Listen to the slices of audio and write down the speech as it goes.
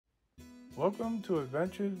Welcome to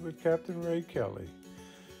Adventures with Captain Ray Kelly.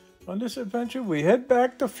 On this adventure, we head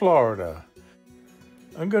back to Florida.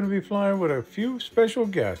 I'm going to be flying with a few special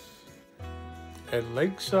guests at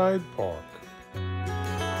Lakeside Park.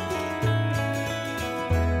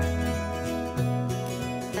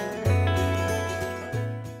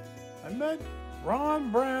 I met Ron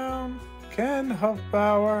Brown, Ken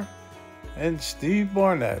Hofbauer, and Steve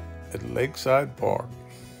Barnett at Lakeside Park.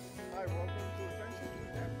 Hi, welcome to Adventures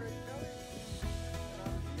with Captain Ray Kelly.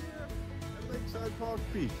 And I'm here at Lakeside Park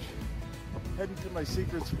Beach. Heading to my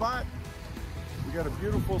secret spot. We got a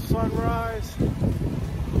beautiful sunrise.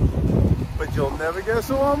 But you'll never guess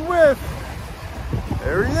who I'm with.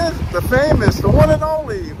 There he is, the famous, the one and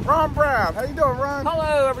only, Ron Brown. How you doing, Ron?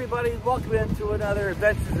 Hello, everybody. Welcome into another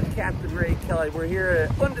Adventures with Captain Ray Kelly. We're here at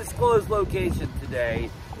an undisclosed location today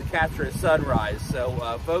to capture a sunrise. So,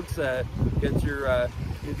 folks, get your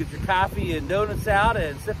coffee and donuts out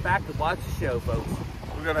and sit back and watch the show, folks.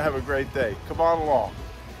 We're gonna have a great day. Come on along.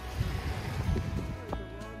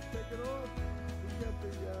 We got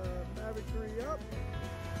the Mavic 3 up.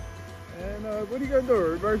 And what are you gonna do?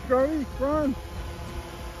 Reverse drone, Ron?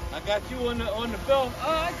 I got you on the film.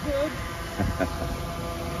 Oh, I could.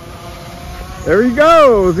 There he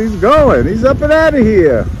goes. He's going. He's up and out of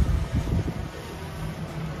here.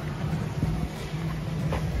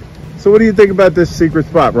 So what do you think about this secret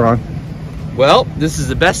spot, Ron? Well, this is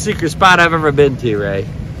the best secret spot I've ever been to, Ray.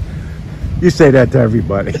 You say that to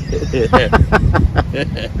everybody.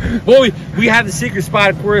 Well, we have the secret spot,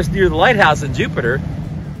 of course, near the lighthouse in Jupiter.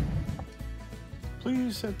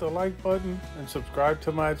 Please hit the like button and subscribe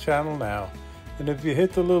to my channel now. And if you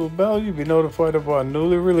hit the little bell, you'll be notified of our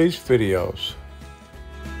newly released videos.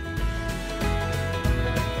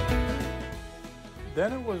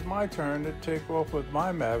 Then it was my turn to take off with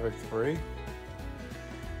my Mavic 3.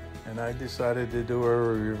 And I decided to do a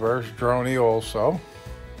reverse droney also.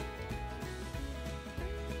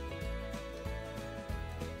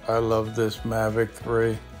 I love this Mavic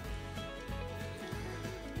 3.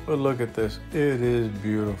 But look at this, it is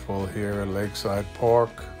beautiful here at Lakeside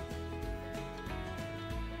Park.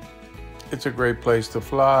 It's a great place to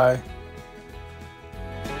fly.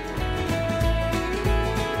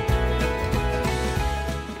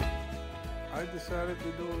 I decided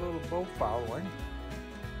to do a little boat following.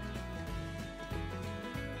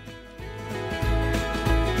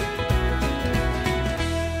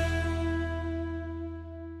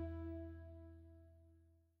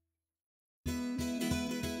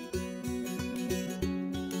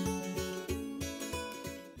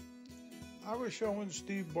 I was showing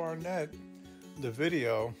Steve Barnett the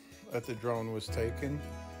video that the drone was taken,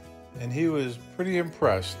 and he was pretty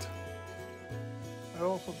impressed. I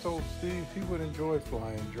also told Steve he would enjoy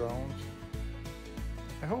flying drones.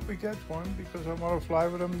 I hope he gets one because I want to fly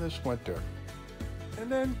with him this winter.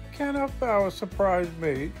 And then Ken Hofbauer surprised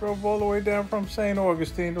me. He drove all the way down from St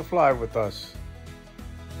Augustine to fly with us.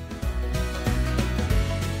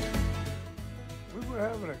 We were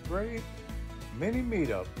having a great mini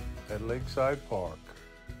meetup at Lakeside Park.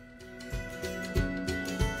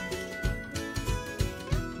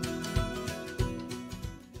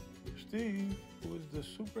 Steve, who is the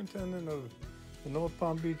superintendent of the North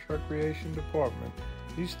Palm Beach Recreation Department,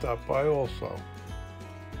 he stopped by also.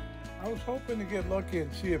 I was hoping to get lucky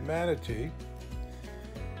and see a manatee,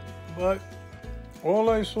 but all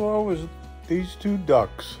I saw was these two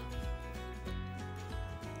ducks.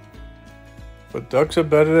 But ducks are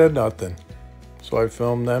better than nothing. So I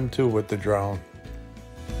filmed them too with the drone.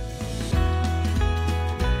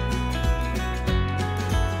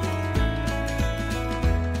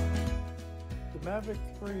 The Mavic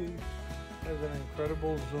 3 has an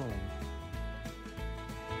incredible zoom.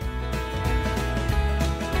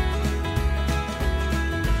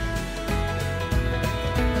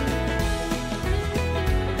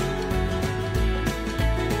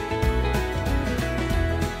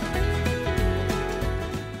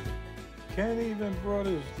 Ken even brought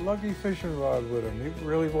his lucky fishing rod with him. He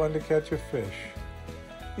really wanted to catch a fish.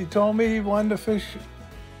 He told me he wanted to fish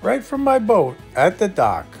right from my boat at the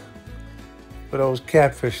dock for those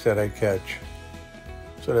catfish that I catch.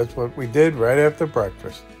 So that's what we did right after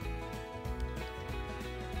breakfast.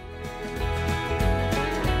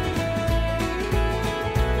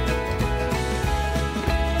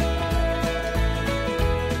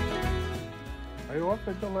 I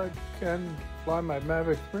offered to let Ken fly my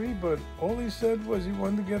Mavic 3, but all he said was he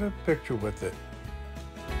wanted to get a picture with it.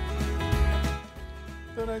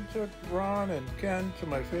 Then I took Ron and Ken to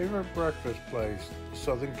my favorite breakfast place,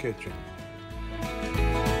 Southern Kitchen.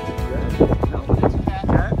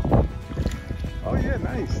 Oh yeah,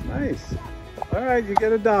 nice, nice. All right, you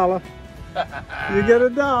get $1. You get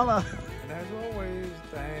 $1. And as always,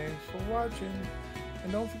 thanks for watching.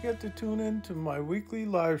 And don't forget to tune in to my weekly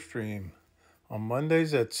live stream on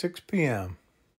Mondays at 6 p.m.